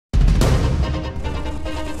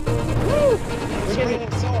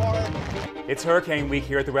It's Hurricane Week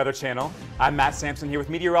here at the Weather Channel. I'm Matt Sampson here with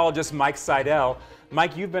meteorologist Mike Seidel.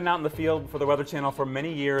 Mike, you've been out in the field for the Weather Channel for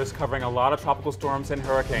many years, covering a lot of tropical storms and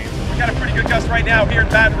hurricanes. We got a pretty good gust right now here in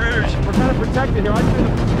Baton Rouge. We're kind of protected here.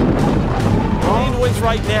 Wind winds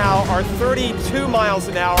right now are 32 miles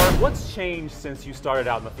an hour. What's changed since you started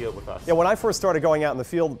out in the field with us? Yeah, when I first started going out in the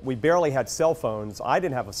field, we barely had cell phones. I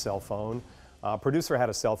didn't have a cell phone. Producer had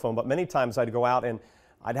a cell phone, but many times I'd go out and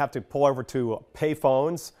I'd have to pull over to pay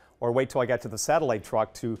phones or wait till I got to the satellite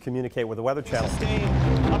truck to communicate with the Weather Channel.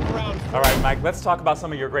 All right, Mike, let's talk about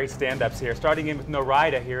some of your great stand-ups here, starting in with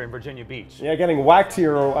Norida here in Virginia Beach. Yeah, getting whacked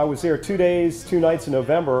here. I was there 2 days, 2 nights in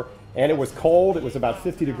November, and it was cold. It was about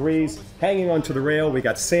 50 degrees. Hanging onto the rail, we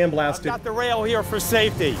got sandblasted. Got the rail here for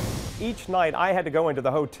safety. Each night I had to go into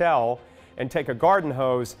the hotel and take a garden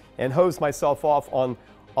hose and hose myself off on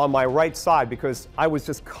my right side because I was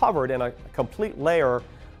just covered in a complete layer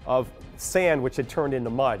of sand which had turned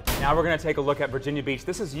into mud. Now we're going to take a look at Virginia Beach.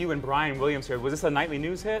 This is you and Brian Williams here. Was this a nightly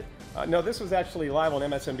news hit? No, this was actually live on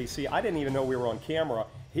MSNBC. I didn't even know we were on camera.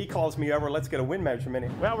 He calls me over, let's get a wind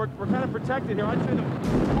measurement. Well, we're kind of protected here.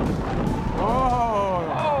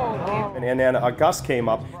 And then a gust came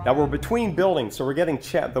up. Now we're between buildings, so we're getting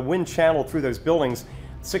the wind channeled through those buildings,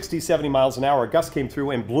 60, 70 miles an hour. A gust came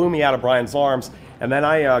through and blew me out of Brian's arms. And then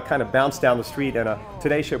I kind of bounced down the street, and a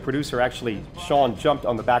Today Show producer, actually, Sean, jumped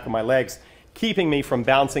on the back of my legs, keeping me from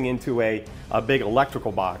bouncing into a big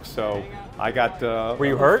electrical box. So I got... Were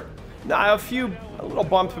you hurt? A few little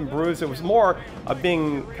bumps and bruises. It was more of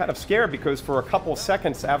being kind of scared because for a couple of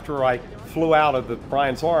seconds after I flew out of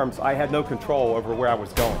Brian's arms, I had no control over where I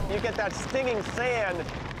was going. You get that stinging sand.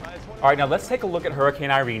 All right, now let's take a look at Hurricane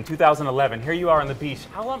Irene, 2011. Here you are on the beach.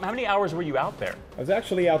 How many hours were you out there? I was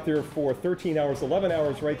actually out there for 13 hours, 11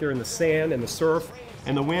 hours right there in the sand and the surf,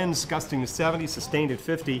 and the winds gusting to 70, sustained at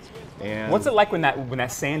 50. And what's it like when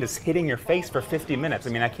that sand is hitting your face for 50 minutes? I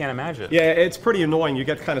mean, I can't imagine. Yeah, it's pretty annoying. You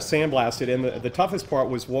get kind of sandblasted, and the toughest part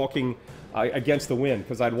was walking against the wind,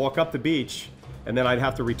 because I'd walk up the beach, and then I'd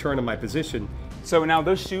have to return to my position. So now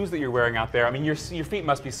those shoes that you're wearing out there, I mean, your feet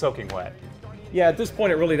must be soaking wet. Yeah, at this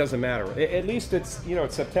point it really doesn't matter. At least it's,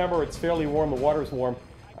 it's September, it's fairly warm, the water's warm.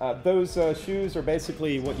 Those shoes are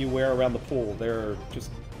basically what you wear around the pool. They're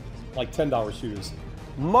just like $10 shoes.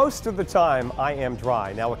 Most of the time I am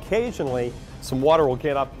dry. Now occasionally some water will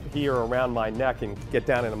get up here around my neck and get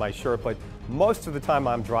down into my shirt, but most of the time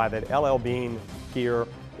I'm dry. That LL Bean gear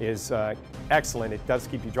is excellent. It does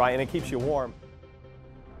keep you dry and it keeps you warm.